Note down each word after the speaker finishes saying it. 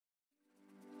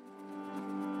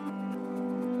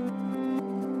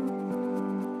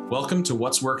Welcome to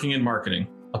What's Working in Marketing,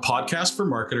 a podcast for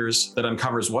marketers that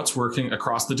uncovers what's working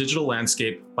across the digital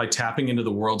landscape by tapping into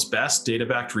the world's best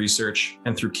data-backed research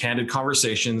and through candid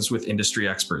conversations with industry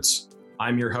experts.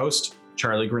 I'm your host,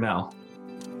 Charlie Grinnell.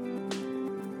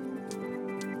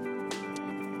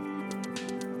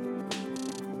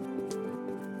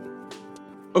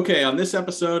 Okay, on this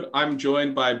episode, I'm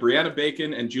joined by Brianna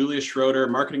Bacon and Julia Schroeder,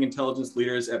 marketing intelligence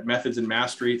leaders at Methods and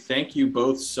Mastery. Thank you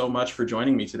both so much for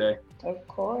joining me today. Of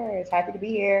course. Happy to be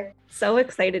here. So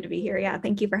excited to be here. Yeah.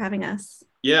 Thank you for having us.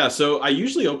 Yeah. So I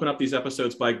usually open up these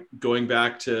episodes by going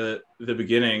back to the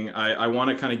beginning. I want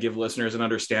to kind of give listeners an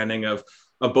understanding of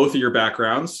both of your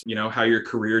backgrounds, you know, how your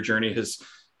career journey has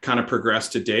kind of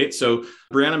progressed to date. So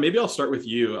Brianna, maybe I'll start with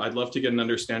you. I'd love to get an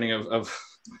understanding of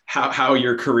how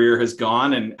your career has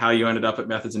gone and how you ended up at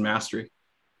Methods and Mastery.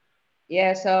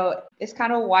 Yeah, so it's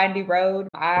kind of a windy road.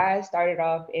 I started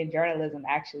off in journalism,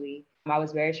 actually. I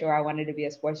was very sure I wanted to be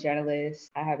a sports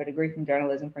journalist. I have a degree from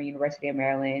journalism from University of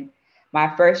Maryland.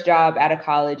 My first job out of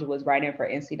college was writing for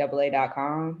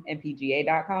NCAA.com and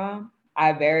PGA.com.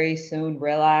 I very soon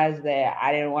realized that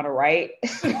I didn't want to write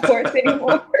sports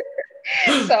anymore.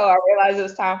 So I realized it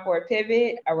was time for a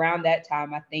pivot. Around that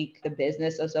time, I think the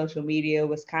business of social media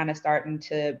was kind of starting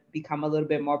to become a little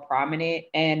bit more prominent.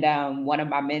 And one of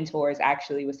my mentors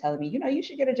actually was telling me, you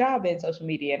should get a job in social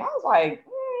media. And I was like,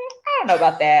 I don't know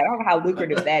about that. I don't know how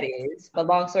lucrative that is. But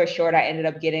long story short, I ended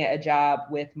up getting a job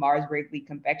with Mars Wrigley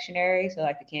Confectionery. So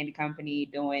like the candy company,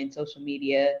 doing social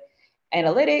media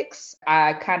analytics.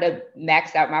 I kind of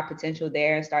maxed out my potential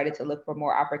there and started to look for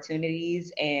more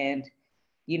opportunities. And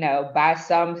by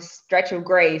some stretch of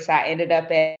grace, I ended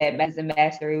up at Methods and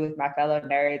Mastery with my fellow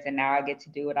nerds. And now I get to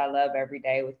do what I love every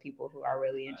day with people who I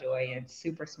really enjoy and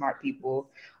super smart people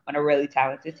on a really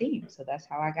talented team. So that's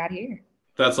how I got here.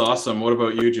 That's awesome. What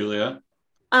about you, Julia?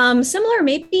 Similar,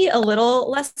 maybe a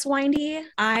little less windy.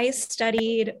 I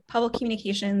studied public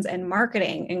communications and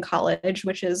marketing in college,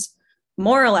 which is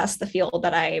more or less the field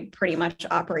that I pretty much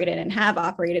operated and have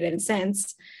operated in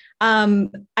since.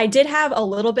 I did have a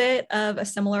little bit of a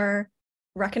similar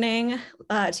reckoning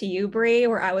to you, Brie,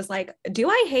 where I was like, do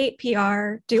I hate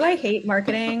PR? Do I hate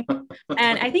marketing?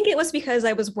 And I think it was because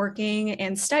I was working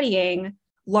and studying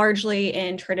largely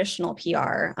in traditional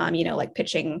PR, like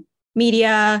pitching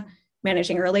media,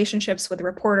 managing relationships with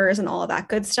reporters and all of that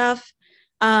good stuff.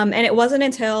 And it wasn't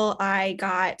until I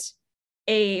got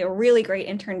a really great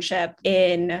internship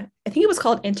in, I think it was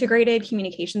called integrated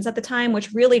communications at the time,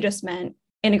 which really just meant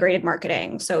integrated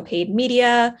marketing. So paid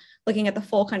media, looking at the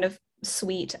full kind of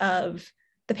suite of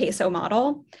the Peso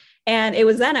model. And it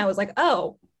was then I was like,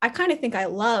 oh, I kind of think I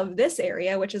love this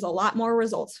area, which is a lot more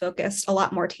results focused, a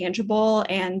lot more tangible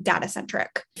and data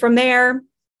centric. From there,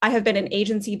 I have been an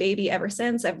agency baby ever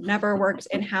since. I've never worked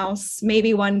in-house,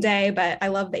 maybe one day, but I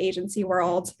love the agency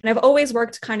world. And I've always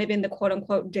worked kind of in the quote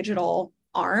unquote digital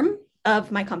arm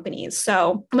of my companies.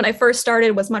 So when I first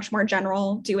started was much more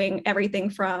general, doing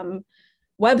everything from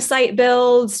website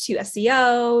builds to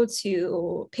SEO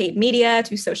to paid media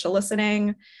to social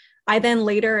listening. I then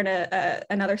later in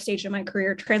another stage of my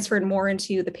career transferred more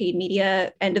into the paid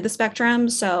media end of the spectrum.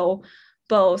 So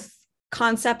both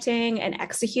concepting and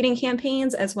executing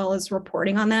campaigns as well as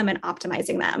reporting on them and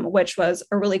optimizing them, which was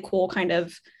a really cool kind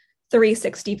of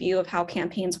 360 view of how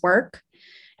campaigns work.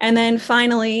 And then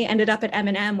finally ended up at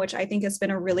M&M, which I think has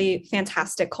been a really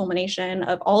fantastic culmination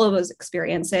of all of those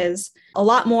experiences. A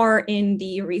lot more in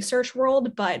the research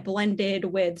world, but blended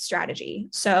with strategy.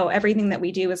 So everything that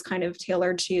we do is kind of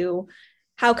tailored to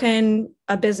how can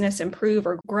a business improve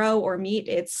or grow or meet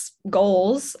its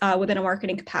goals within a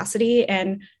marketing capacity,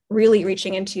 and really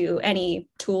reaching into any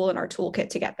tool in our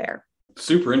toolkit to get there.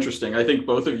 Super interesting. I think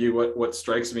both of you, what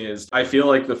strikes me is I feel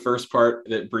like the first part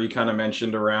that Brie kind of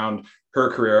mentioned around her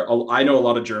career, I know a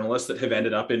lot of journalists that have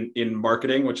ended up in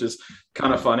marketing, which is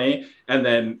kind of funny. And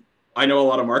then I know a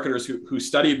lot of marketers who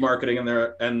studied marketing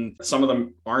and some of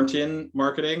them aren't in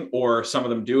marketing, or some of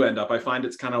them do end up. I find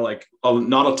it's kind of like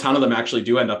not a ton of them actually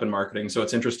do end up in marketing. So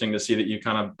it's interesting to see that you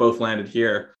kind of both landed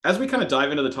here. As we kind of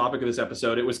dive into the topic of this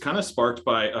episode, it was kind of sparked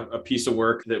by a piece of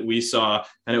work that we saw,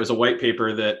 and it was a white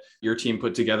paper that your team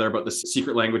put together about the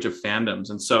secret language of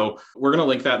fandoms. And so we're going to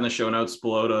link that in the show notes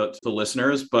below to the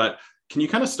listeners, but can you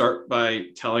kind of start by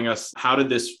telling us, how did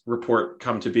this report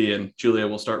come to be? And Julia,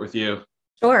 we'll start with you.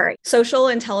 Sure. Social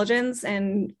intelligence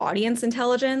and audience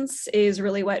intelligence is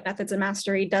really what Methods and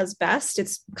Mastery does best.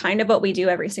 It's kind of what we do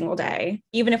every single day.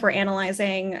 Even if we're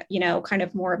analyzing, kind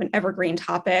of more of an evergreen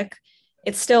topic,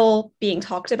 it's still being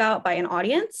talked about by an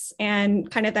audience. And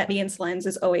kind of that audience lens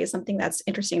is always something that's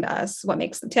interesting to us. What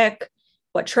makes them tick?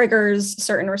 what triggers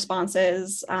certain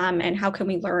responses, and how can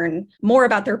we learn more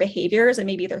about their behaviors and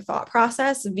maybe their thought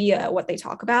process via what they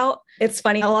talk about. It's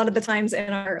funny, a lot of the times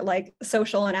in our like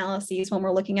social analyses, when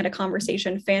we're looking at a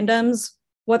conversation, fandoms,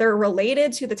 whether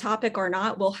related to the topic or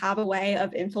not, will have a way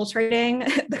of infiltrating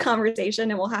the conversation,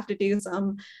 and we'll have to do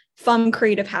some fun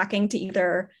creative hacking to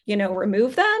either,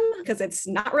 remove them because it's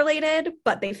not related,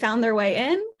 but they found their way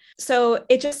in. So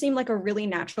it just seemed like a really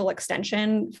natural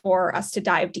extension for us to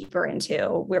dive deeper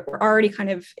into. We're already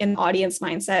kind of in audience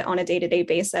mindset on a day-to-day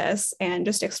basis, and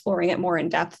just exploring it more in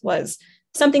depth was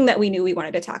something that we knew we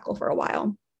wanted to tackle for a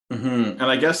while. Mm-hmm. And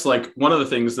I guess like one of the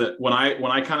things that when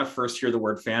I kind of first hear the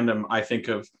word fandom, I think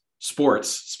of sports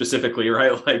specifically,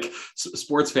 right? Like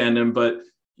sports fandom, but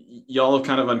y'all have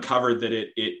kind of uncovered that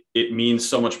it means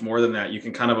so much more than that. You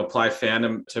can kind of apply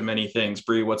fandom to many things.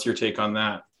 Bree, what's your take on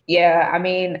that? Yeah, I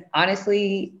mean,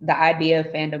 honestly, the idea of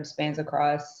fandom spans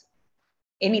across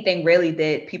anything really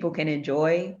that people can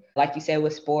enjoy. Like you said,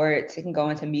 with sports, it can go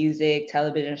into music,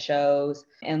 television shows,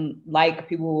 and like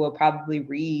people will probably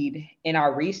read in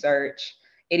our research,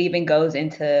 it even goes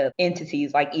into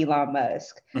entities like Elon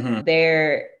Musk. Mm-hmm.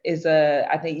 There is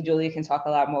I think Julia can talk a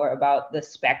lot more about the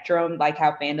spectrum, like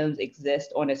how fandoms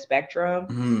exist on a spectrum.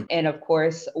 Mm-hmm. And of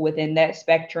course, within that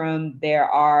spectrum, there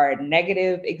are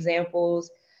negative examples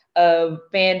of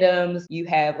fandoms. You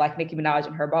have like Nicki Minaj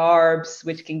and her Barbs,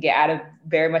 which can get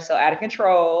very much so out of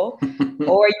control.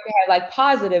 Or you can have like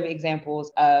positive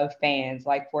examples of fans,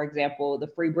 like for example, the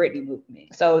Free Britney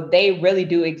movement. So they really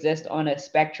do exist on a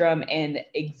spectrum and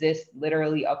exist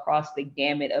literally across the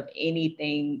gamut of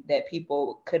anything that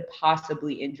people could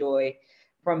possibly enjoy,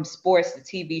 from sports to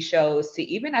TV shows to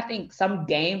even I think some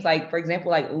games, like for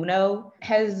example, like Uno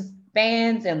has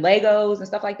fans and Legos and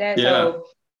stuff like that. Yeah. So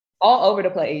all over the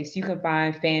place, you can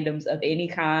find fandoms of any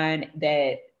kind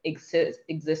that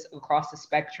exists across the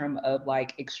spectrum of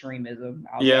like extremism.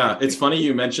 Yeah, it's funny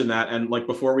you mentioned that. And like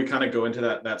before we kind of go into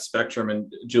that spectrum,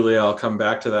 and Julia, I'll come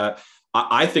back to that.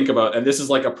 I think about, and this is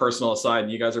like a personal aside,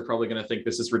 and you guys are probably going to think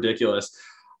this is ridiculous.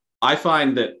 I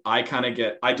find that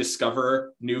I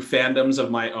discover new fandoms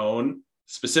of my own,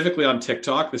 specifically on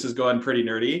TikTok. This is going pretty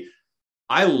nerdy.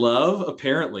 I've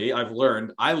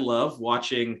learned I love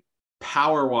watching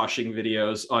power washing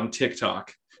videos on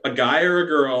TikTok. A guy or a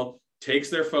girl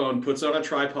takes their phone, puts it on a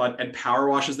tripod, and power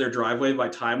washes their driveway by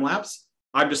time lapse.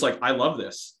 I'm just like, I love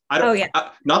this.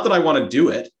 Not that I want to do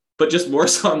it, but just more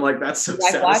so I'm like, that's so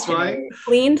satisfying.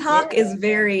 Clean talk is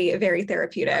very, very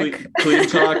therapeutic. Clean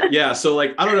talk. Yeah. So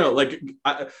like, I don't know, like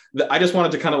I just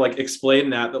wanted to kind of like explain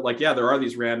that like, yeah, there are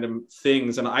these random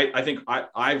things. And I think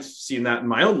I've seen that in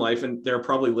my own life. And there are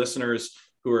probably listeners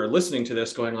who are listening to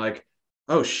this going like,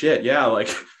 oh shit, yeah, like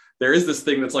there is this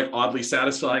thing that's like oddly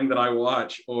satisfying that I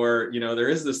watch, or there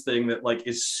is this thing that like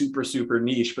is super, super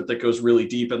niche, but that goes really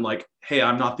deep, and like, hey,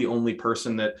 I'm not the only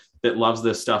person that loves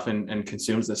this stuff and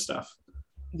consumes this stuff.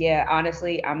 Yeah,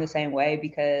 honestly, I'm the same way,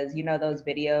 because those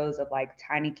videos of like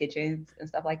tiny kitchens and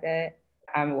stuff like that.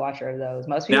 I'm a watcher of those.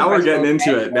 Most people. Now we're getting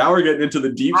into it. Now we're getting into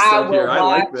the deep stuff here. I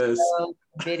like this.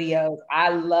 Videos. I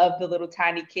love the little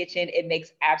tiny kitchen. It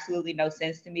makes absolutely no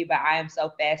sense to me, but I am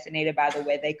so fascinated by the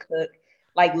way they cook.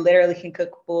 Like literally can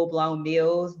cook full blown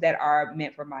meals that are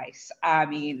meant for mice. I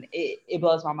mean, it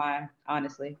blows my mind,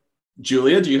 honestly.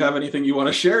 Julia, do you have anything you want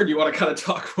to share? Or do you want to kind of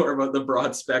talk more about the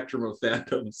broad spectrum of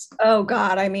fandoms? Oh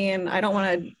God, I mean, I don't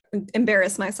want to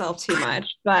embarrass myself too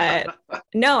much, but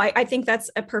no, I think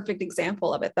that's a perfect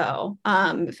example of it though.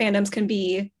 Fandoms can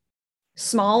be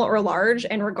small or large,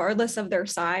 and regardless of their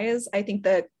size, I think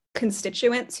the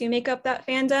constituents who make up that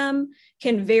fandom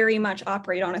can very much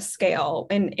operate on a scale.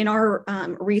 And in our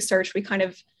research, we kind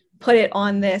of put it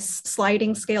on this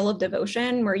sliding scale of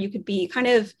devotion, where you could be kind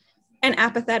of an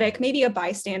apathetic, maybe a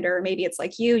bystander, maybe it's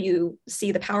like you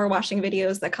see the power washing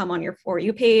videos that come on your For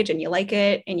You page and you like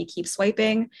it and you keep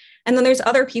swiping. And then there's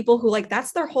other people who like,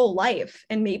 that's their whole life.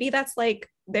 And maybe that's like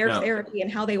their therapy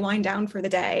and how they wind down for the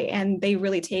day. And they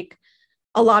really take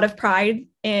a lot of pride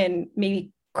in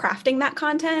maybe crafting that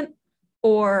content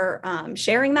or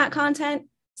sharing that content,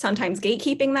 sometimes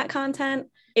gatekeeping that content.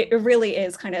 It really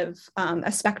is kind of a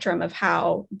spectrum of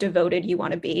how devoted you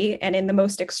want to be. And in the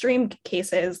most extreme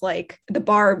cases, like the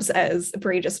Barbs, as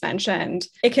Bree just mentioned,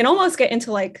 it can almost get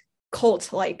into like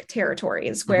cult-like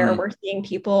territories where we're seeing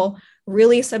people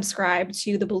really subscribe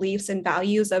to the beliefs and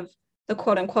values of the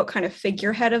quote unquote kind of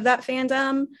figurehead of that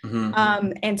fandom,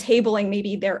 and tabling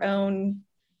maybe their own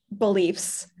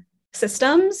beliefs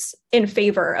systems in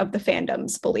favor of the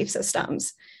fandom's belief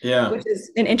systems. Yeah, which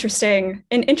is an interesting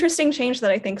change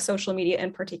that I think social media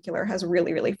in particular has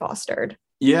really, really fostered.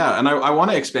 Yeah, and I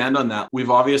want to expand on that. We've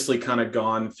obviously kind of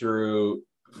gone through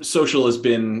social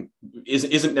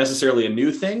isn't necessarily a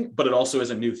new thing, but it also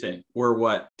is a new thing. We're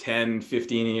what, 10,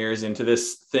 15 years into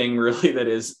this thing really that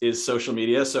is social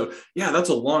media. So yeah, that's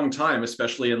a long time,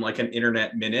 especially in like an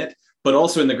internet minute, but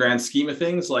also in the grand scheme of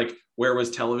things, like where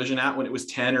was television at when it was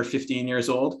 10 or 15 years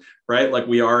old, right? Like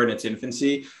we are in its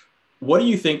infancy. What do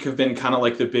you think have been kind of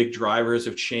like the big drivers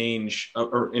of change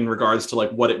or in regards to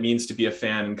like what it means to be a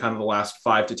fan in kind of the last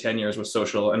 5 to 10 years with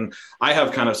social? And I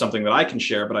have kind of something that I can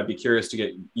share, but I'd be curious to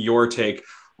get your take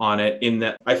on it, in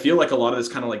that I feel like a lot of this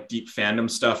kind of like deep fandom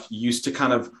stuff used to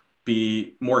kind of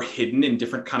be more hidden in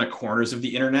different kind of corners of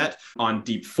the internet on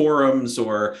deep forums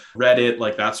or Reddit,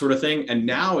 like that sort of thing. And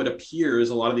now it appears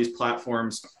a lot of these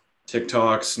platforms,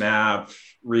 TikTok, Snap,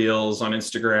 Reels on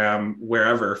Instagram,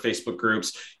 wherever, Facebook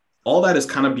groups, all that is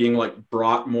kind of being like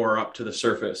brought more up to the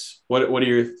surface. What do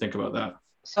you think about that?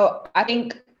 So I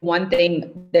think one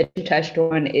thing that you touched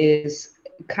on is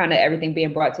kind of everything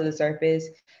being brought to the surface.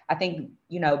 I think,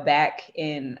 back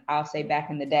in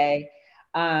the day,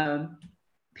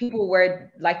 people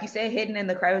were, like you said, hidden in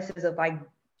the crevices of like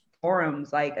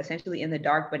forums, like essentially in the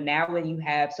dark. But now when you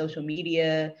have social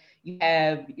media, you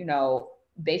have,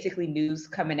 basically news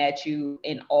coming at you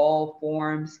in all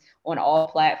forms, on all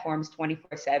platforms,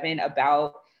 24/7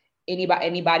 about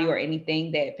anybody or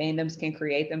anything that fandoms can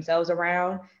create themselves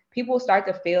around. People start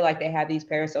to feel like they have these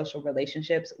parasocial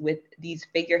relationships with these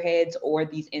figureheads or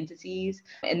these entities,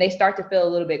 and they start to feel a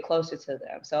little bit closer to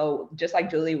them. So just like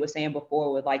Julia was saying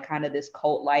before, with like kind of this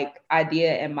cult-like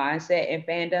idea and mindset in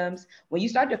fandoms, when you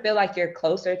start to feel like you're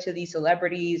closer to these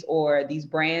celebrities or these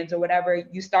brands or whatever,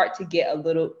 you start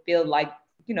to feel like,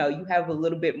 you have a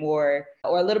little bit more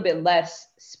or a little bit less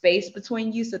space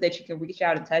between you so that you can reach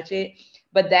out and touch it.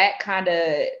 But that kind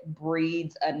of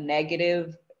breeds a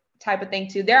negative type of thing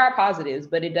too. There are positives,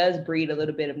 but it does breed a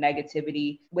little bit of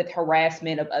negativity with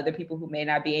harassment of other people who may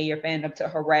not be in your fandom, to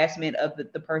harassment of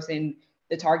the person,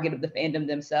 the target of the fandom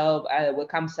themselves. What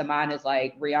comes to mind is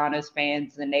like Rihanna's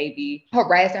fans, the Navy,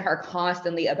 harassing her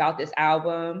constantly about this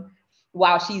album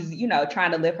while she's,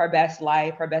 trying to live her best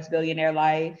life, her best billionaire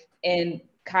life. And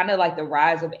kind of like the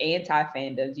rise of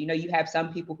anti-fandoms. You have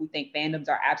some people who think fandoms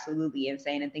are absolutely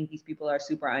insane and think these people are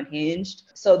super unhinged.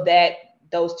 So that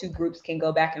those two groups can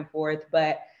go back and forth.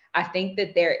 But I think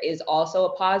that there is also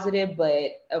a positive,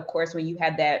 but of course, when you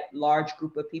have that large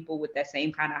group of people with that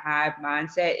same kind of hive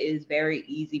mindset, it is very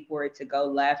easy for it to go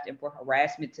left and for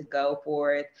harassment to go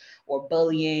forth, or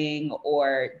bullying,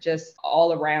 or just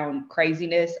all around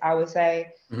craziness, I would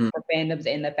say, for fandoms.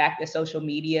 And the fact that social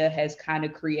media has kind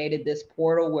of created this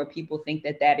portal where people think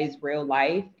that that is real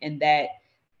life, and that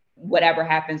whatever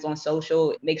happens on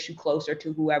social makes you closer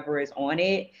to whoever is on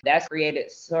it. That's created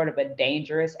sort of a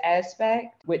dangerous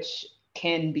aspect, which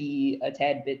can be a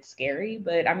tad bit scary.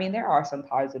 But I mean, there are some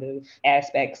positive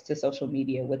aspects to social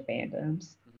media with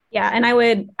fandoms. Yeah, and I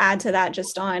would add to that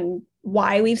just on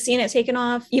why we've seen it taken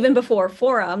off, even before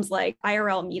forums like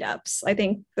IRL meetups. I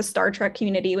think the Star Trek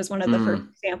community was one of the first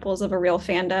examples of a real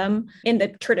fandom in the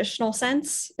traditional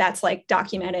sense that's like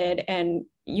documented, and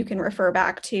you can refer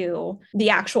back to the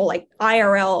actual like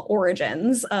IRL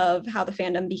origins of how the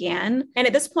fandom began. And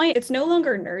at this point, it's no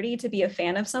longer nerdy to be a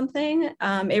fan of something.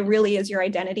 It really is your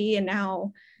identity. And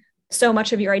now so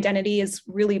much of your identity is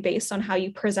really based on how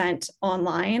you present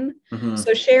online.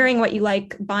 So sharing what you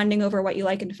like, bonding over what you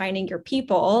like, and finding your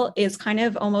people is kind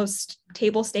of almost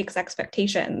table stakes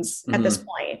expectations at this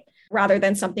point, rather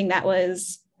than something that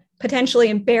was potentially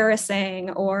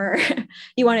embarrassing or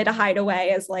you wanted to hide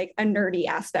away as like a nerdy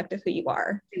aspect of who you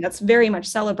are. And that's very much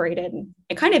celebrated and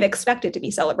kind of expected to be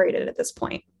celebrated at this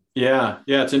point. Yeah,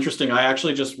 it's interesting. I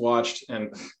actually just watched,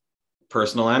 and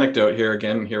personal anecdote here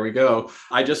again, here we go.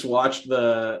 I just watched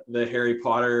the Harry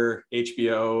Potter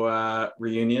HBO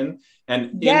reunion.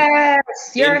 And yes,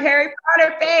 you're a Harry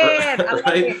Potter fan.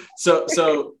 Right?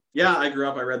 So yeah, I grew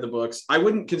up, I read the books. I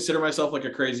wouldn't consider myself like a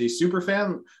crazy super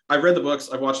fan. I've read the books,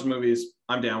 I've watched the movies,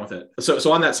 I'm down with it. So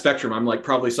on that spectrum, I'm like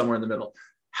probably somewhere in the middle.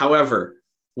 However,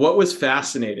 what was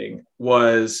fascinating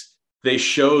was they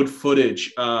showed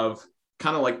footage of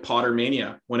kind of like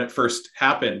Pottermania when it first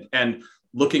happened, and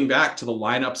looking back to the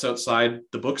lineups outside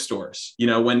the bookstores,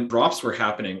 when drops were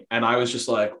happening. And I was just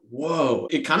like, whoa,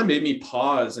 it kind of made me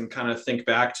pause and kind of think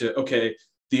back to, okay,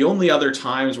 the only other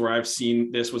times where I've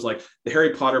seen this was like the Harry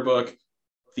Potter book,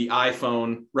 the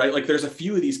iPhone, right? Like there's a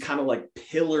few of these kind of like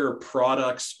pillar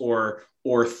products or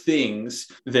things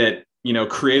that,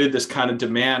 created this kind of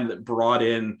demand that brought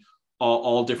in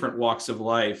all different walks of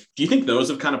life. Do you think those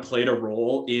have kind of played a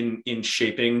role in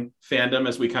shaping fandom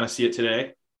as we kind of see it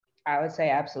today? I would say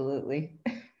absolutely.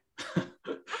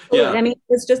 Yeah. I mean,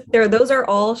 it's just those are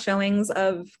all showings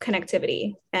of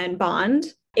connectivity and bond.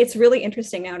 It's really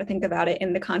interesting now to think about it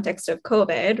in the context of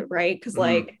COVID, right? Because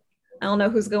like, I don't know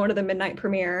who's going to the midnight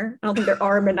premiere. I don't think there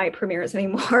are midnight premieres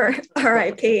anymore,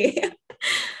 RIP.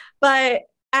 But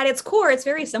at its core, it's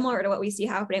very similar to what we see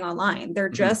happening online. They're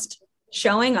just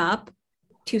showing up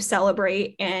to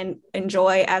celebrate and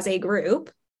enjoy as a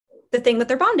group the thing that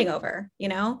they're bonding over, you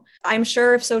know? I'm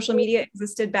sure if social media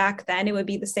existed back then, it would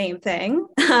be the same thing.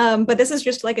 But this is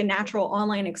just like a natural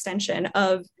online extension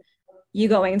of you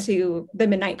going to the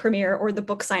midnight premiere or the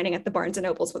book signing at the Barnes and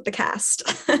Nobles with the cast.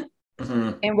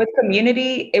 And with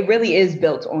community, it really is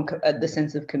built on the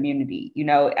sense of community. You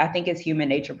know, I think it's human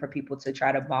nature for people to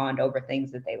try to bond over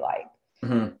things that they like.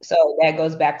 So that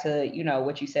goes back to, you know,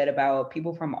 what you said about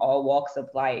people from all walks of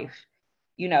life,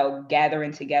 you know,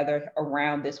 gathering together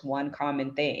around this one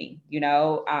common thing, you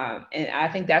know, and I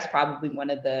think that's probably one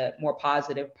of the more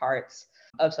positive parts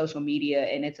of social media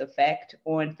and its effect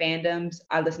on fandoms.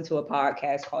 I listen to a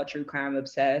podcast called True Crime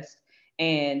Obsessed,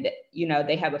 and, you know,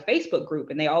 they have a Facebook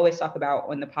group, and they always talk about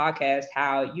on the podcast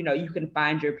how, you know, you can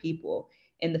find your people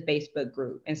in the Facebook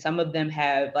group. And some of them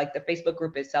have, like, the Facebook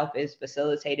group itself is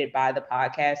facilitated by the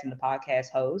podcast and the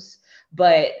podcast hosts,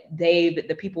 but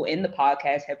the people in the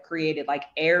podcast have created like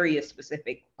area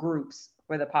specific groups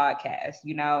for the podcast,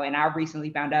 you know, and I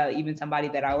recently found out even somebody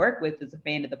that I work with is a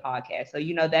fan of the podcast. So,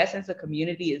 you know, that sense of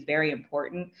community is very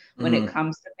important when it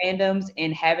comes to fandoms,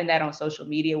 and having that on social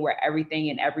media where everything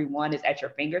and everyone is at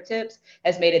your fingertips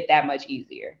has made it that much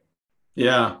easier.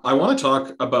 Yeah, I want to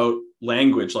talk about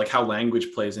language, like how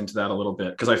language plays into that a little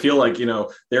bit, because I feel like, you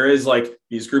know, there is like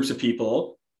these groups of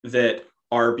people that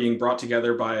are being brought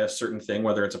together by a certain thing,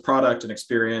 whether it's a product, an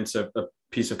experience, a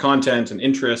piece of content, an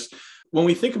interest. When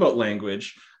we think about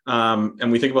language, and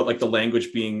we think about like the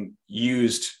language being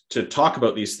used to talk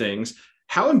about these things,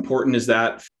 how important is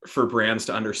that for brands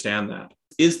to understand that?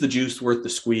 Is the juice worth the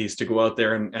squeeze to go out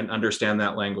there and understand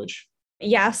that language?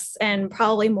 Yes, and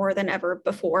probably more than ever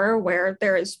before, where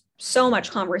there is so much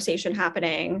conversation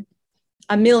happening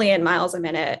a million miles a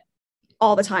minute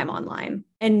all the time online,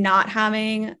 and not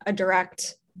having a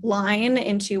direct line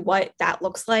into what that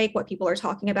looks like, what people are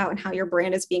talking about, and how your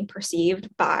brand is being perceived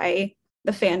by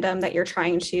the fandom that you're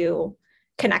trying to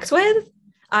connect with,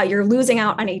 you're losing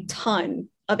out on a ton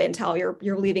of intel.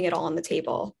 You're leaving it all on the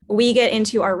table. We get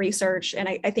into our research, and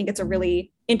I think it's a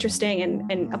really interesting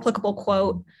and applicable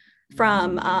quote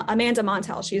from Amanda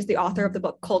Montell. She's the author of the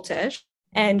book Cultish,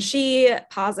 and she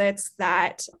posits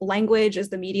that language is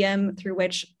the medium through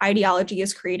which ideology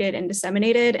is created and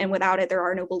disseminated, and without it, there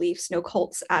are no beliefs, no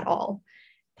cults at all.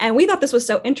 And we thought this was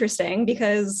so interesting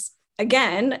because,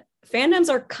 again, fandoms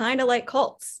are kind of like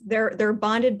cults. They're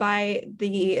bonded by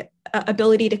the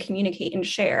ability to communicate and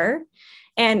share.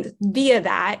 And via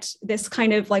that, this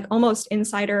kind of like almost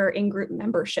insider in-group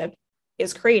membership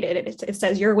is created. It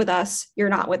says you're with us, you're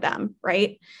not with them,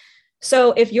 right?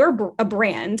 So if you're a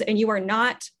brand and you are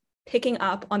not picking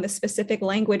up on the specific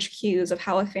language cues of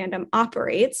how a fandom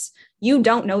operates, you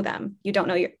don't know them. You don't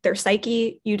know their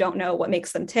psyche. You don't know what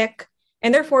makes them tick.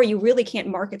 And therefore, you really can't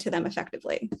market to them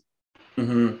effectively.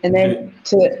 And then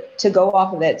to go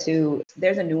off of that too,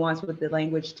 there's a nuance with the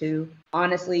language too.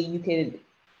 Honestly,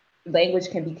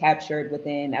 language can be captured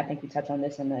within, I think we touched on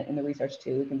this in the research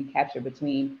too, it can be captured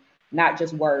between not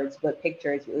just words, but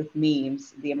pictures with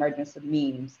memes, the emergence of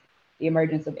memes, the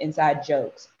emergence of inside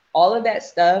jokes. All of that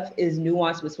stuff is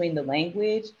nuanced between the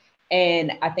language.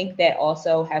 And I think that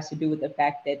also has to do with the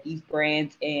fact that these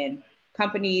brands and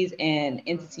companies and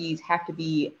entities have to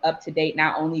be up to date,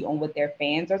 not only on what their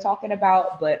fans are talking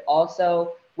about, but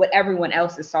also what everyone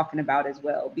else is talking about as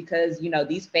well. Because, you know,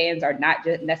 these fans are not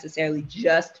just necessarily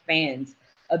just fans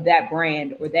of that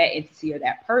brand or that entity or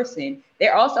that person.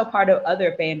 They're also part of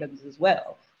other fandoms as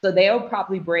well. So they'll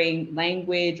probably bring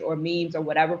language or memes or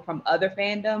whatever from other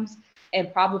fandoms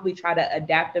and probably try to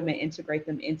adapt them and integrate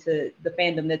them into the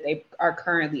fandom that they are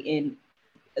currently in,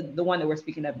 the one that we're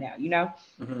speaking of now, you know?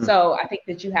 So I think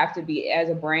that you have to be, as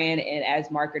a brand and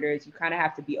as marketers, you kind of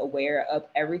have to be aware of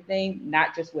everything,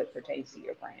 not just what pertains to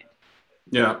your brand.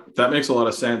 Yeah, that makes a lot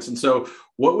of sense. And so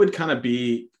what would kind of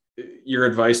be your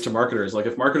advice to marketers? Like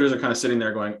if marketers are kind of sitting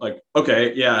there going like,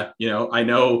 okay, yeah, you know, I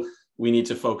know we need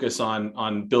to focus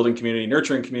on building community,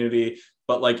 nurturing community,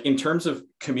 but like in terms of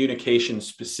communication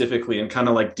specifically and kind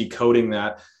of like decoding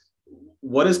that,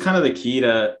 what is kind of the key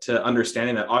to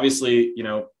understanding that? Obviously, you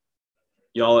know,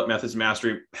 y'all at Methods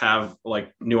Mastery have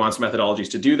like nuanced methodologies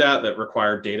to do that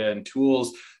require data and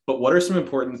tools. But what are some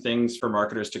important things for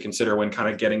marketers to consider when kind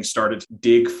of getting started to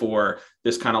dig for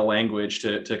this kind of language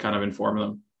to kind of inform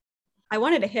them? I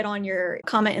wanted to hit on your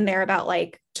comment in there about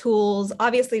like tools.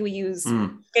 Obviously, we use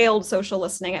scaled social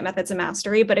listening at Methods of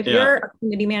Mastery, but if you're a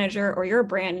community manager or you're a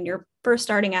brand and you're first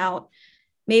starting out,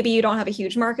 maybe you don't have a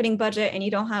huge marketing budget and you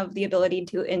don't have the ability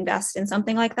to invest in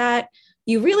something like that,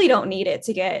 you really don't need it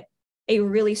to get a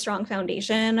really strong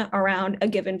foundation around a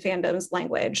given fandom's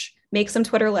language. Make some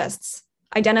Twitter lists,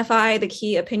 identify the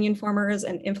key opinion formers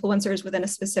and influencers within a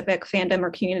specific fandom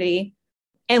or community,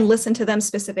 and listen to them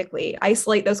specifically.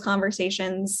 Isolate those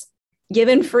conversations,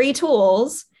 given free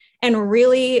tools, and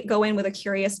really go in with a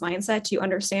curious mindset to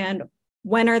understand,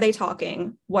 when are they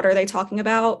talking? What are they talking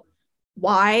about?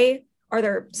 Why? Are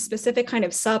there specific kind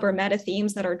of sub or meta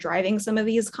themes that are driving some of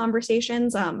these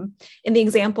conversations? In the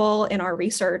example in our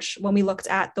research, when we looked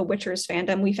at the Witcher's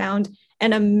fandom, we found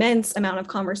an immense amount of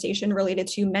conversation related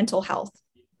to mental health.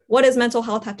 What does mental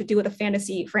health have to do with a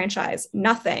fantasy franchise?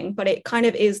 Nothing, but it kind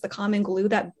of is the common glue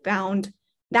that bound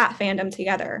that fandom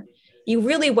together. You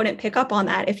really wouldn't pick up on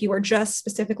that if you were just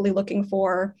specifically looking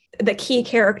for the key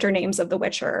character names of The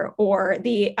Witcher or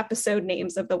the episode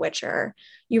names of The Witcher.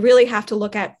 You really have to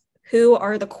look at who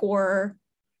are the core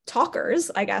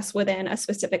talkers, I guess, within a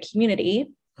specific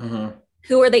community.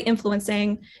 Who are they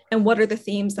influencing, and what are the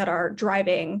themes that are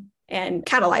driving and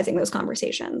catalyzing those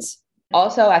conversations?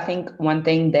 Also, I think one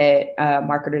thing that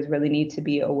marketers really need to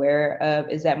be aware of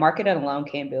is that marketing alone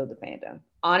can't build the fandom.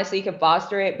 Honestly, you can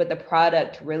foster it, but the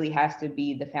product really has to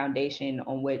be the foundation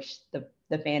on which the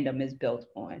fandom is built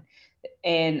on.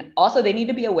 And also, they need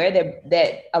to be aware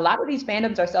that a lot of these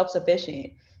fandoms are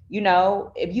self-sufficient. You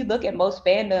know, if you look at most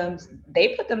fandoms,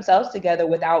 they put themselves together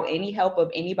without any help of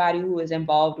anybody who is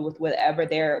involved with whatever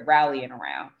they're rallying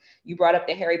around. You brought up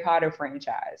the Harry Potter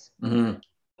franchise.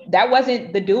 That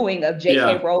wasn't the doing of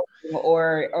J.K. Rowling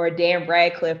or Dan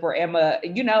Radcliffe or Emma.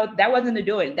 You know, that wasn't the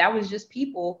doing. That was just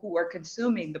people who were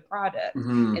consuming the product,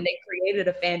 and they created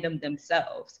a fandom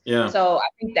themselves. So I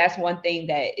think that's one thing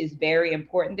that is very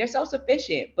important. They're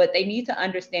self-sufficient, but they need to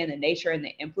understand the nature and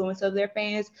the influence of their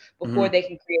fans before they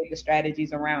can create the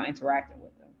strategies around interacting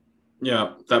with them.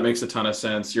 Yeah, that makes a ton of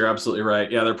sense. You're absolutely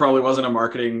right. Yeah, there probably wasn't a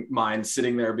marketing mind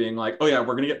sitting there being like, oh yeah,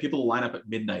 we're going to get people to line up at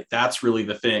midnight. That's really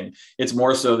the thing. It's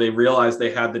more so they realized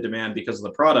they had the demand because of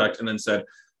the product and then said,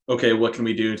 okay, what can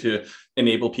we do to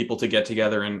enable people to get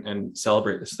together and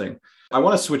celebrate this thing? I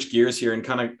want to switch gears here and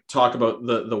kind of talk about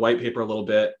the white paper a little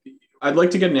bit. I'd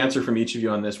like to get an answer from each of you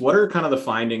on this. What are kind of the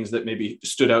findings that maybe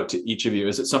stood out to each of you?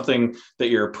 Is it something that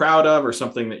you're proud of or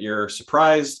something that you're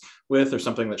surprised with or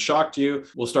something that shocked you?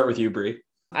 We'll start with you, Bree.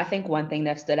 I think one thing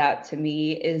that stood out to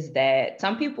me is that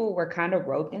some people were kind of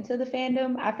roped into the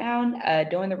fandom, I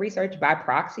found, doing the research by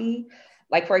proxy.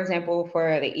 Like, for example,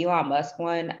 for the Elon Musk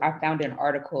one, I found an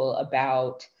article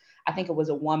about, I think it was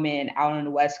a woman out on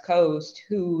the West Coast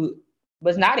who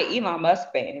was not an Elon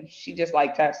Musk fan. She just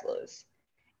liked Teslas.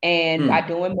 And by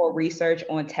doing more research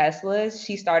on Teslas,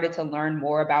 she started to learn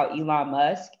more about Elon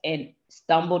Musk and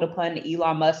stumbled upon the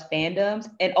Elon Musk fandoms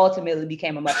and ultimately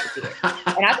became a Musketeer.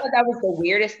 And I thought that was the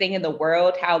weirdest thing in the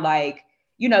world, how like,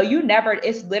 you know,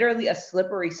 it's literally a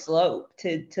slippery slope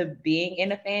to being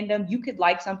in a fandom. You could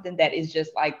like something that is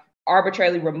just like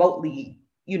arbitrarily remotely,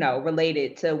 you know,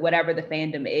 related to whatever the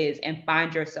fandom is and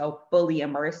find yourself fully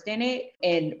immersed in it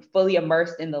and fully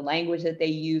immersed in the language that they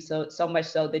use. So much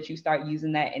so that you start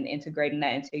using that and integrating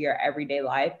that into your everyday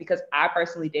life. Because I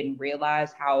personally didn't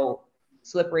realize how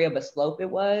slippery of a slope it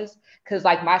was. Because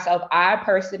like myself, I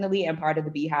personally am part of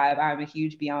the Beehive. I'm a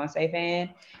huge Beyonce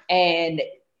fan. And,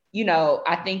 you know,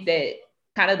 I think that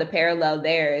kind of the parallel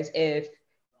there is if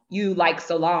you like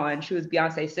Solange, who is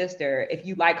Beyonce's sister, if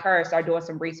you like her, start doing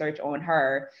some research on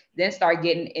her, then start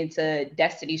getting into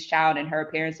Destiny's Child and her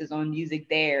appearances on music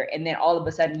there. And then all of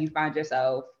a sudden you find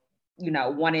yourself, you know,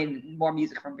 wanting more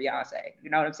music from Beyonce, you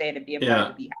know what I'm saying? And being part of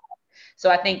the Beehive. So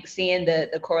I think seeing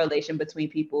the correlation between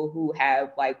people who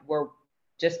have like, were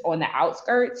just on the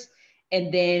outskirts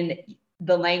and then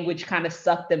the language kind of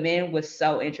sucked them in was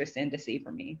so interesting to see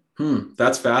for me.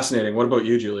 That's fascinating. What about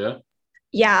you, Julia?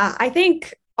 Yeah, I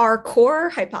think our core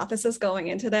hypothesis going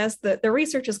into this, the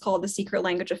research is called The Secret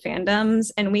Language of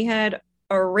Fandoms. And we had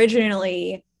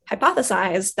originally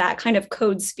hypothesized that kind of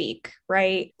code speak,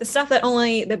 right? The stuff that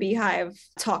only the Beehive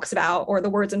talks about or the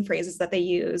words and phrases that they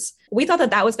use. We thought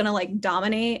that was going to like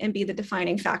dominate and be the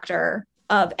defining factor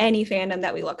of any fandom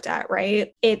that we looked at,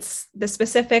 right? It's the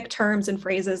specific terms and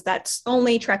phrases that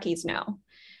only Trekkies know.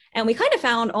 And we kind of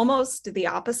found almost the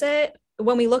opposite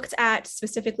when we looked at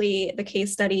specifically the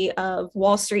case study of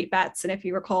Wall Street Bets. And if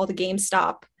you recall, the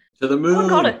GameStop. To the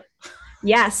moon.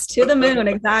 Yes, to the moon,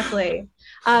 exactly.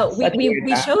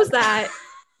 We chose that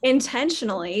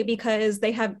intentionally, because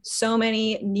they have so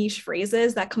many niche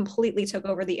phrases that completely took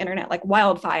over the internet like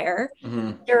wildfire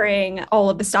during all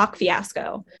of the stock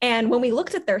fiasco. And when we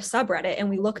looked at their subreddit and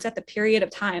we looked at the period of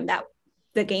time that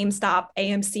the GameStop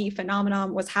AMC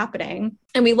phenomenon was happening,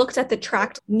 and we looked at the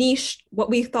tracked niche, what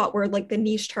we thought were like the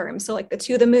niche terms. So like the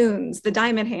To the Moons, the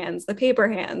diamond hands, the paper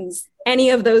hands, any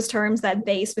of those terms that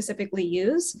they specifically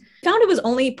use, found it was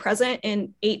only present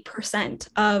in 8%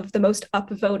 of the most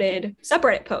upvoted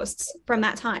subreddit posts from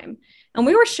that time. And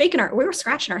we were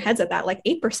scratching our heads at that. Like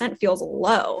 8% feels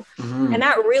low. And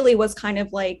that really was kind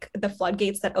of like the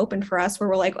floodgates that opened for us, where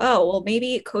we're like, oh, well,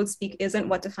 maybe code speak isn't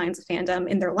what defines a fandom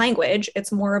in their language.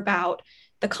 It's more about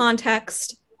the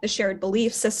context, the shared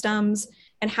belief systems,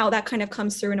 and how that kind of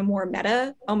comes through in a more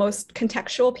meta, almost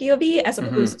contextual POV, as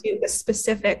opposed to the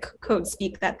specific code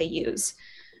speak that they use.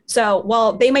 So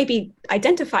while they might be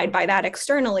identified by that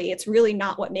externally, it's really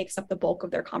not what makes up the bulk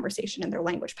of their conversation and their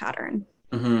language pattern.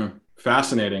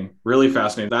 Fascinating. Really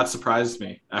fascinating. That surprised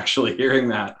me, actually, hearing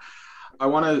that. I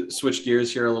want to switch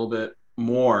gears here a little bit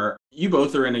more. You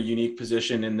both are in a unique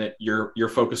position in that you're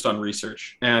focused on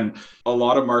research. And a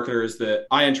lot of marketers that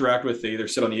I interact with, they either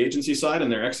sit on the agency side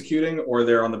and they're executing, or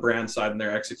they're on the brand side and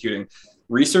they're executing.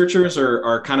 Researchers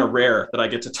are kind of rare that I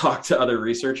get to talk to other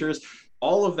researchers.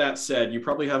 All of that said, you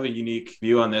probably have a unique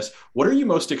view on this. What are you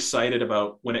most excited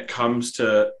about when it comes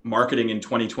to marketing in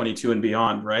 2022 and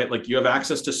beyond, right? Like, you have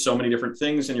access to so many different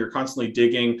things and you're constantly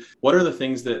digging. What are the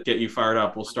things that get you fired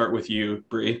up? We'll start with you,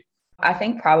 Bree. I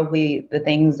think probably the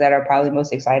things that are probably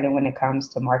most exciting when it comes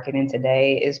to marketing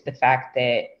today is the fact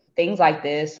that things like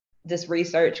this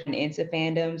research into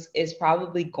fandoms is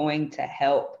probably going to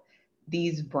help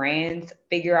these brands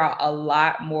figure out a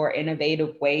lot more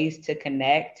innovative ways to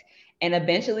connect and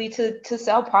eventually to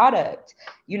sell product.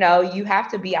 You know, you have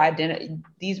to be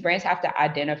these brands have to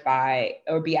identify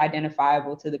or be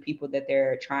identifiable to the people that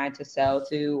they're trying to sell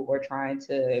to or trying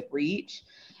to reach.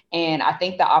 And I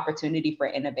think the opportunity for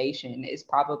innovation is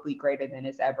probably greater than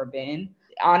it's ever been.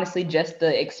 Honestly, just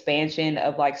the expansion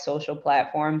of like social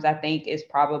platforms, I think, is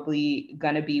probably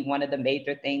going to be one of the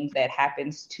major things that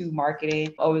happens to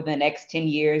marketing over the next 10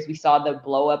 years. We saw the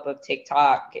blow up of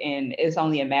TikTok, and it's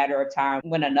only a matter of time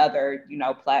when another,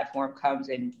 platform comes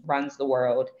and runs the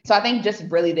world. So I think just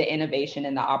really the innovation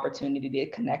and the opportunity to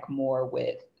connect more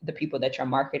with the people that you're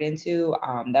marketing to,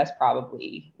 that's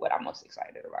probably what I'm most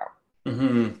excited about.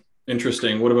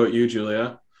 Interesting. What about you,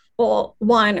 Julia? Well,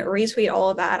 one, retweet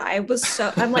all of that.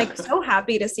 I'm like so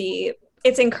happy to see.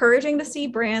 It's encouraging to see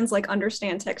brands like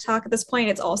understand TikTok at this point.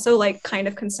 It's also like kind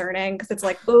of concerning because it's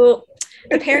like, oh,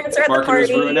 the parents are at the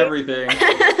party. Ruin everything.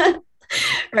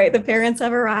 Right. The parents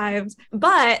have arrived.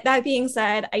 But that being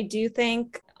said, I do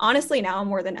think, honestly, now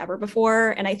more than ever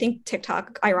before, and I think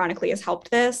TikTok ironically has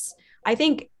helped this. I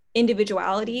think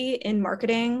individuality in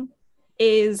marketing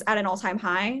is at an all-time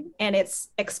high, and it's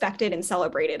expected and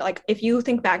celebrated. Like, if you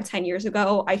think back 10 years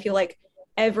ago, I feel like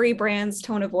every brand's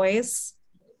tone of voice,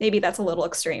 maybe that's a little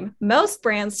extreme, most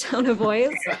brands' tone of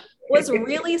voice was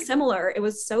really similar. It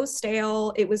was so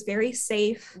stale. It was very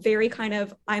safe, very kind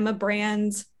of, I'm a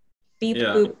brand, beep,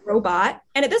 boop, robot.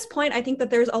 And at this point, I think that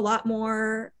there's a lot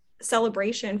more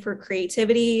celebration for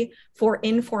creativity, for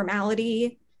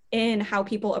informality in how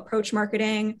people approach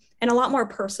marketing, and a lot more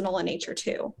personal in nature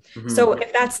too. So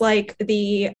if that's like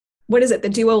the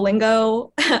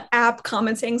Duolingo app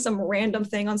commenting some random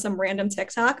thing on some random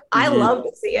TikTok, I love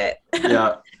to see it.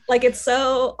 Yeah. Like, it's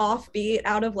so offbeat,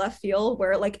 out of left field,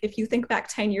 where like, if you think back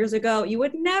 10 years ago, you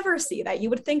would never see that. You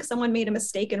would think someone made a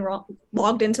mistake and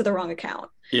logged into the wrong account.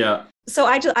 Yeah. So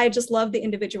I just love the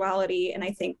individuality. And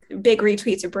I think big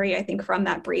retweets to Brie, I think from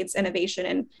that breeds innovation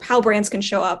and how brands can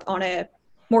show up on a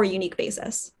more unique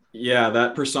basis. Yeah,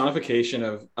 that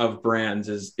personification of brands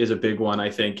is a big one.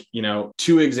 I think,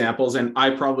 two examples, and I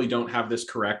probably don't have this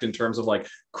correct in terms of like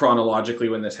chronologically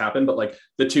when this happened, but like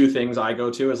the two things I go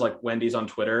to is like Wendy's on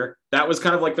Twitter. That was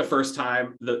kind of like the first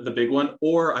time, the big one.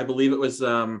 Or I believe it was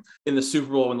in the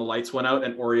Super Bowl when the lights went out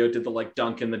and Oreo did the like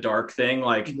dunk in the dark thing.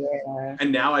 Like,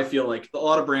 and now I feel like a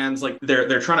lot of brands, like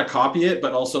they're trying to copy it,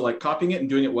 but also like copying it and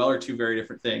doing it well are two very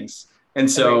different things. And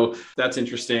so that's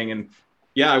interesting. And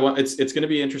yeah, it's going to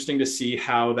be interesting to see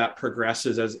how that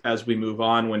progresses as we move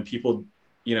on, when people,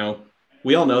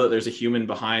 we all know that there's a human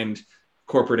behind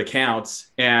corporate accounts.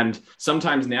 And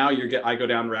sometimes now I go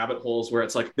down rabbit holes where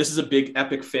it's like, this is a big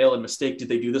epic fail and mistake. Did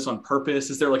they do this on purpose?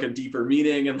 Is there like a deeper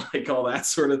meaning and like all that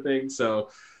sort of thing? So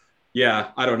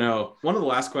yeah, I don't know. One of the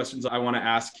last questions I want to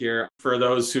ask here, for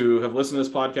those who have listened to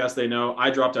this podcast, they know I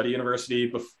dropped out of university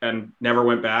and never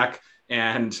went back.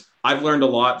 And I've learned a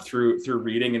lot through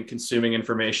reading and consuming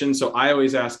information. So I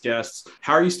always ask guests,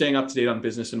 how are you staying up to date on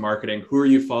business and marketing? Who are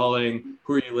you following?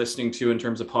 Who are you listening to in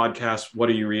terms of podcasts? What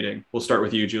are you reading? We'll start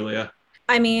with you, Julia.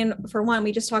 I mean, for one,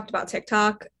 we just talked about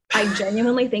TikTok. I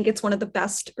genuinely think it's one of the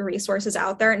best resources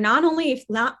out there. Not only if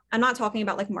not, I'm not talking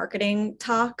about like marketing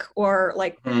talk or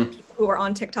like people who are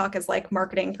on TikTok as like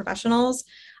marketing professionals.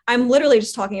 I'm literally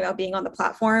just talking about being on the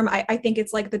platform. I think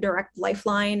it's like the direct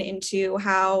lifeline into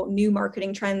how new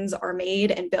marketing trends are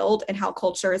made and built and how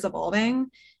culture is evolving.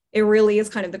 It really is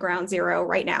kind of the ground zero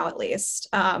right now, at least.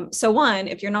 So one,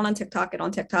 if you're not on TikTok, get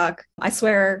on TikTok. I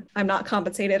swear I'm not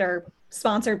compensated or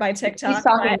sponsored by TikTok. He's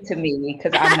talking to me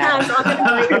because I'm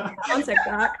not on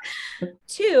TikTok.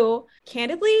 Two,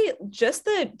 candidly, just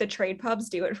the trade pubs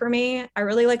do it for me. I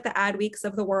really like the Adweeks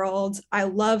of the world. I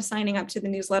love signing up to the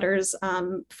newsletters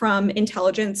from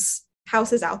intelligence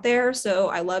houses out there. So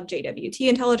I love JWT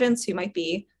Intelligence, who might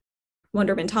be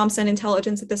Wunderman Thompson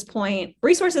Intelligence at this point.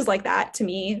 Resources like that, to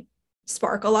me,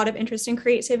 spark a lot of interest and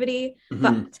creativity.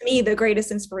 But to me, the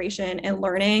greatest inspiration and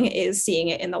learning is seeing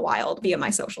it in the wild via my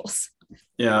socials.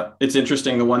 Yeah, it's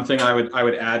interesting. The one thing I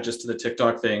would add just to the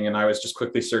TikTok thing, and I was just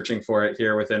quickly searching for it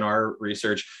here within our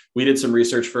research. We did some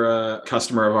research for a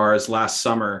customer of ours last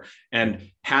summer,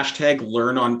 and hashtag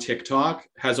learn on TikTok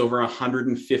has over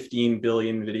 115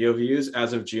 billion video views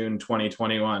as of June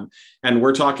 2021. And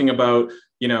we're talking about,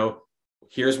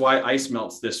 here's why ice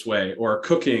melts this way, or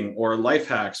cooking, or life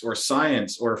hacks, or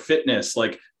science, or fitness,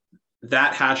 like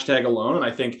that hashtag alone. And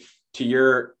I think to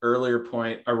your earlier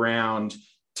point around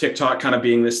TikTok kind of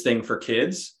being this thing for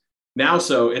kids now.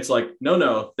 So it's like,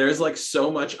 no, there's like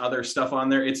so much other stuff on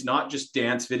there. It's not just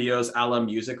dance videos a la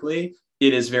Musical.ly.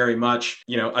 It is very much,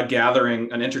 a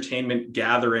gathering, an entertainment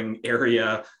gathering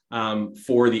area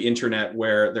for the internet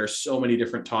where there's so many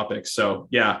different topics. So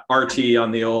yeah, RT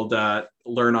on the old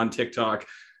learn on TikTok.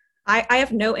 I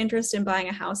have no interest in buying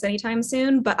a house anytime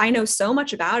soon, but I know so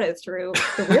much about it through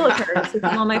the realtors who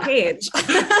come on my page.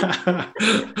 I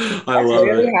love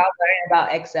really it. How I'm learning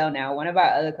about Excel now. One of our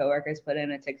other coworkers put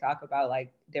in a TikTok about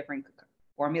like different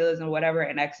formulas and whatever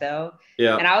in Excel.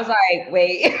 Yeah. And I was like,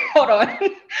 wait, hold on.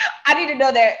 I need to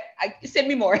know that. Send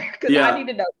me more because I need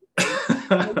to know.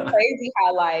 It's crazy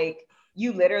how like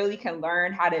you literally can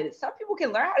learn some people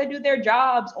can learn how to do their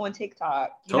jobs on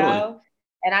TikTok, you know?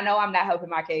 And I know I'm not helping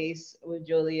my case with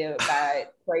Julia by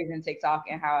praising TikTok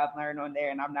and how I've learned on there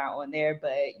and I'm not on there,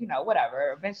 but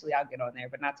whatever. Eventually I'll get on there,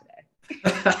 but not today.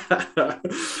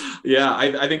 Yeah,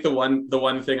 I think the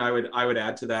one thing I would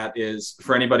add to that is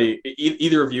for anybody,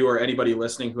 either of you or anybody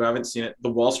listening who haven't seen it, the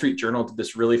Wall Street Journal did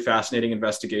this really fascinating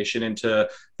investigation into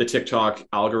the TikTok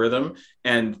algorithm,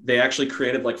 and they actually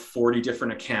created like 40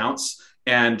 different accounts.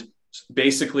 And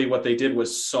basically what they did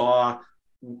was saw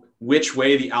which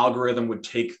way the algorithm would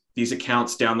take these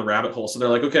accounts down the rabbit hole. So they're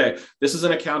like, okay, this is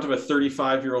an account of a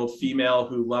 35-year-old female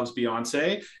who loves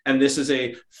Beyonce, and this is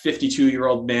a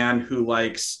 52-year-old man who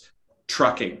likes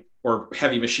trucking or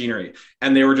heavy machinery.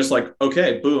 And they were just like,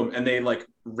 okay, boom. And they like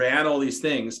ran all these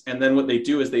things. And then what they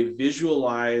do is they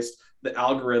visualize the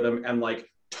algorithm and like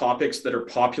topics that are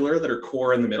popular, that are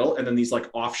core in the middle, and then these like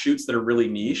offshoots that are really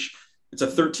niche. It's a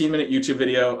 13-minute YouTube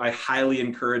video. I highly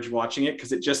encourage watching it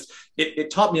because it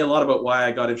taught me a lot about why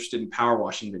I got interested in power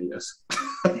washing videos.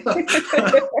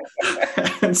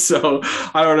 And so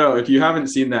I don't know if you haven't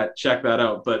seen that, check that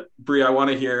out. But Brie, I want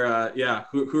to hear,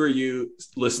 who are you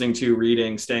listening to,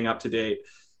 reading, staying up to date?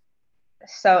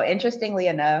 So interestingly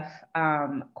enough,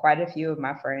 quite a few of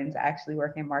my friends actually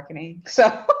work in marketing.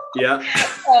 So yeah.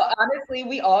 So honestly,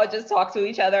 we all just talk to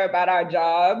each other about our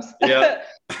jobs. Yeah.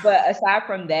 But aside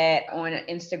from that, on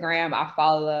Instagram, I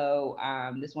follow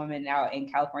this woman out in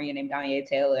California named Danya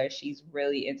Taylor. She's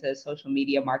really into social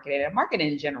media marketing and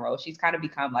marketing in general. She's kind of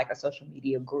become like a social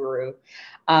media guru.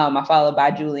 I follow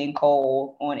by Julian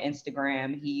Cole on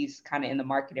Instagram. He's kind of in the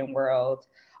marketing world.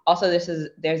 Also, there's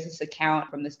this account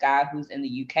from this guy who's in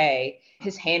the UK.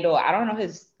 His handle, I don't know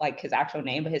his actual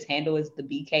name, but his handle is the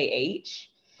BKH.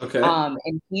 Okay.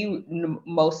 And he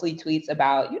mostly tweets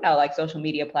about, like social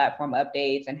media platform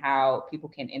updates and how people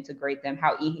can integrate them,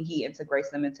 how he integrates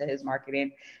them into his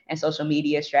marketing and social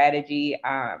media strategy.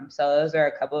 So those are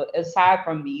a couple, aside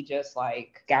from me just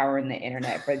like scouring the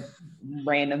internet for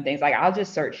random things. Like I'll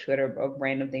just search Twitter of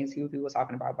random things, see what people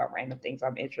talking about random things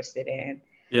I'm interested in.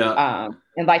 Yeah.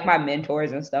 And like my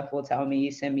mentors and stuff will send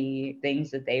me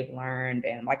things that they've learned.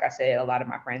 And like I said, a lot of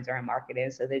my friends are in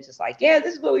marketing. So they're just like, yeah,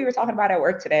 this is what we were talking about at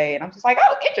work today. And I'm just like,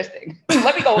 oh, interesting.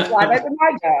 Let me go apply that to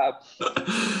my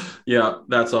job. Yeah,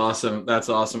 that's awesome. That's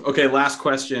awesome. Okay, last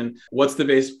question. What's the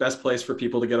best place for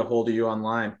people to get a hold of you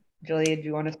online? Julia, do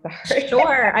you want to start?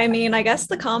 Sure. I mean, I guess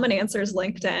the common answer is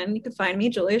LinkedIn. You can find me,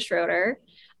 Julia Schroeder.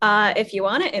 If you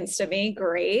want to Insta me,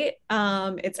 great.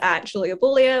 It's at Julia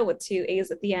Bulia with 2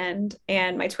 A's at the end.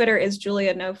 And my Twitter is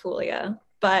Julia No Fulia.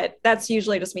 But that's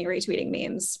usually just me retweeting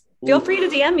memes. Feel free to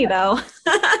DM me though.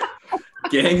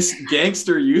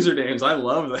 Gangster usernames. I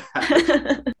love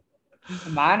that.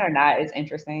 Mine are not as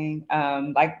interesting.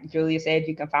 Like Julia said,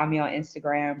 you can find me on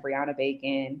Instagram, Brianna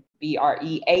Bacon,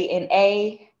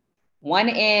 Breana, 1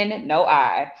 N, no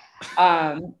I.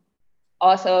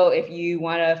 Also, if you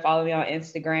want to follow me on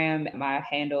Instagram, my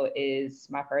handle is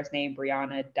my first name,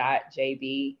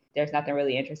 Brianna.jb. There's nothing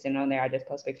really interesting on there. I just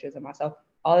post pictures of myself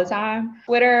all the time.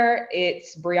 Twitter,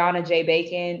 it's Brianna J.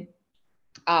 Bacon.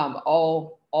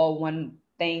 All one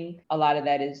thing. A lot of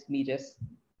that is me just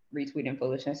retweeting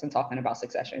foolishness and talking about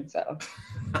Succession. So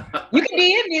you can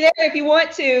DM me there if you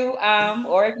want to,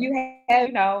 or if you have,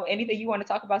 anything you want to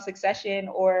talk about Succession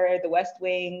or The West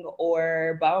Wing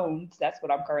or Bones. That's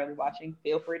what I'm currently watching.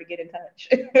 Feel free to get in touch.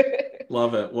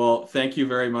 Love it. Well, thank you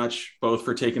very much both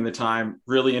for taking the time.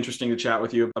 Really interesting to chat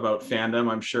with you about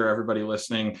fandom. I'm sure everybody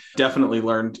listening definitely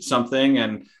learned something,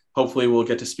 and hopefully we'll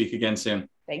get to speak again soon.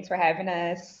 Thanks for having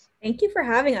us. Thank you for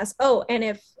having us. Oh, and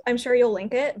if I'm sure you'll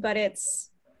link it, but it's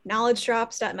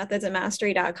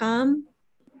knowledgedrops.methodsandmastery.com.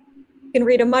 You can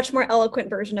read a much more eloquent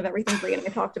version of everything Bree and I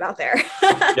talked about there.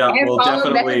 Yeah, and we'll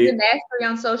follow definitely Methods and Mastery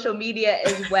on social media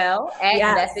as well at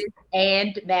Methods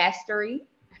and Mastery.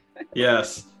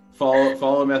 Yes,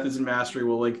 follow Methods and Mastery.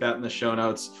 We'll link that in the show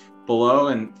notes below.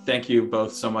 And thank you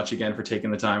both so much again for taking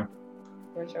the time.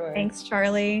 For sure. Thanks,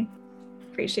 Charlie.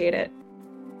 Appreciate it.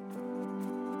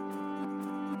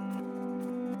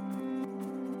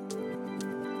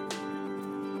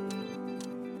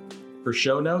 For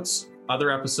show notes, other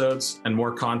episodes, and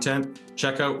more content,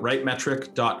 check out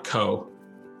rightmetric.co.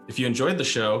 If you enjoyed the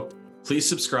show, please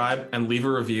subscribe and leave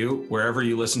a review wherever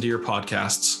you listen to your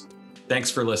podcasts. Thanks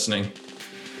for listening.